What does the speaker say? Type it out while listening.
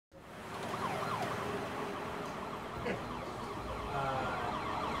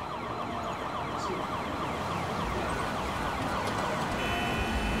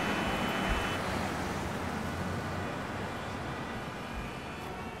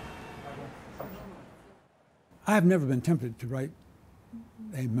I've never been tempted to write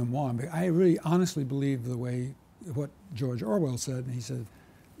a memoir, but I really honestly believe what George Orwell said. And he said,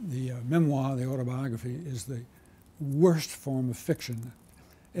 the memoir, the autobiography, is the worst form of fiction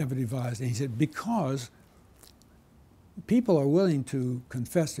ever devised. And he said, because people are willing to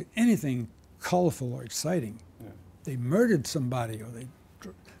confess to anything colorful or exciting. Yeah. They murdered somebody, or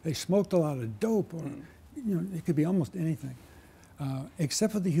they smoked a lot of dope, or it could be almost anything,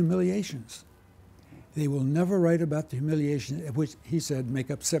 except for the humiliations. They will never write about the humiliation, which he said make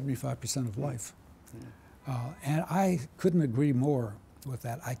up 75% of life. And I couldn't agree more with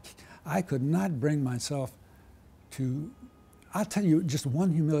that. I could not bring myself to, I'll tell you just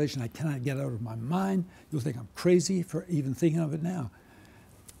one humiliation I cannot get out of my mind. You'll think I'm crazy for even thinking of it now.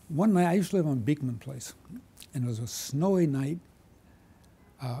 One night, I used to live on Beekman Place, and it was a snowy night,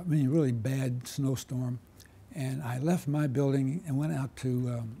 really bad snowstorm, and I left my building and went out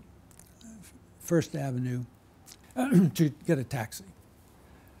to First Avenue to get a taxi.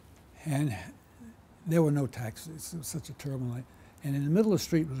 And there were no taxis. It was such a terrible night. And in the middle of the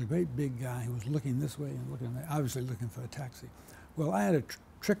street was a great big guy who was looking this way and looking that, obviously looking for a taxi. Well, I had a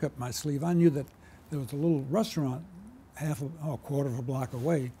trick up my sleeve. I knew that there was a little restaurant a quarter of a block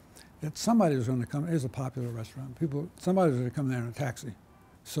away that somebody was going to come. It was a popular restaurant. Somebody was going to come there in a taxi.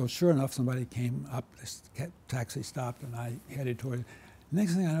 So sure enough, somebody came up, the taxi stopped, and I headed toward it.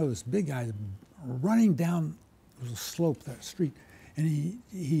 Next thing I know, this big guy running down, it was a slope, that street, and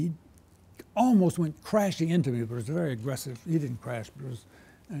he almost went crashing into me, but it was very aggressive. He didn't crash, but it was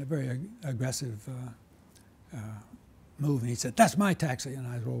a very aggressive move. And he said, "That's my taxi." And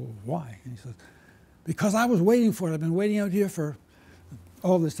I said, "Well, why?" And he said, "Because I was waiting for it. I've been waiting out here for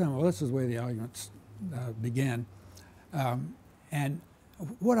all this time." Well, this is the way the arguments began. And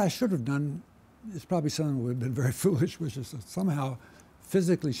what I should have done is probably something that would have been very foolish, which is to somehow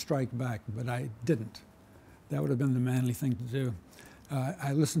physically strike back, but I didn't. That would have been the manly thing to do.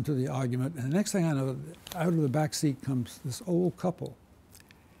 I listened to the argument, and the next thing I know, out of the back seat comes this old couple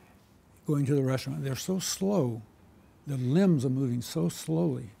going to the restaurant. They're so slow, their limbs are moving so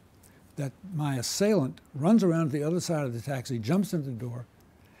slowly that my assailant runs around to the other side of the taxi, jumps into the door,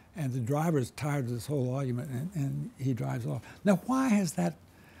 and the driver is tired of this whole argument, and he drives off. Now, why has that,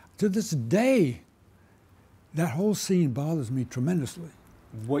 to this day, that whole scene bothers me tremendously.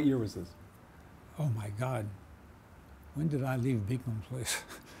 What year was this? Oh my God. When did I leave Beekman Place?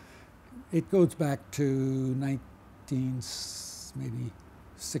 It goes back to maybe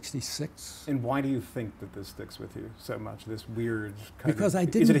 66. And why do you think that this sticks with you so much, this weird kind because of... I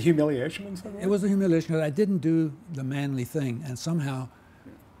didn't, is it a humiliation in some way? It was a humiliation because I didn't do the manly thing and somehow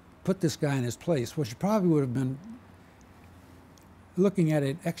put this guy in his place, which probably would have been looking at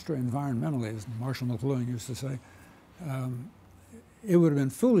it extra environmentally, as Marshall McLuhan used to say. It would have been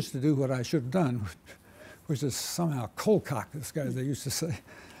foolish to do what I should have done, which is somehow cold-cock this guy, as they used to say.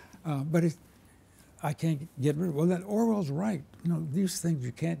 But I can't get rid of it. Well, that Orwell's right. These things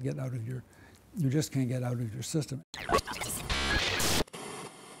you can't get out of you just can't get out of your system.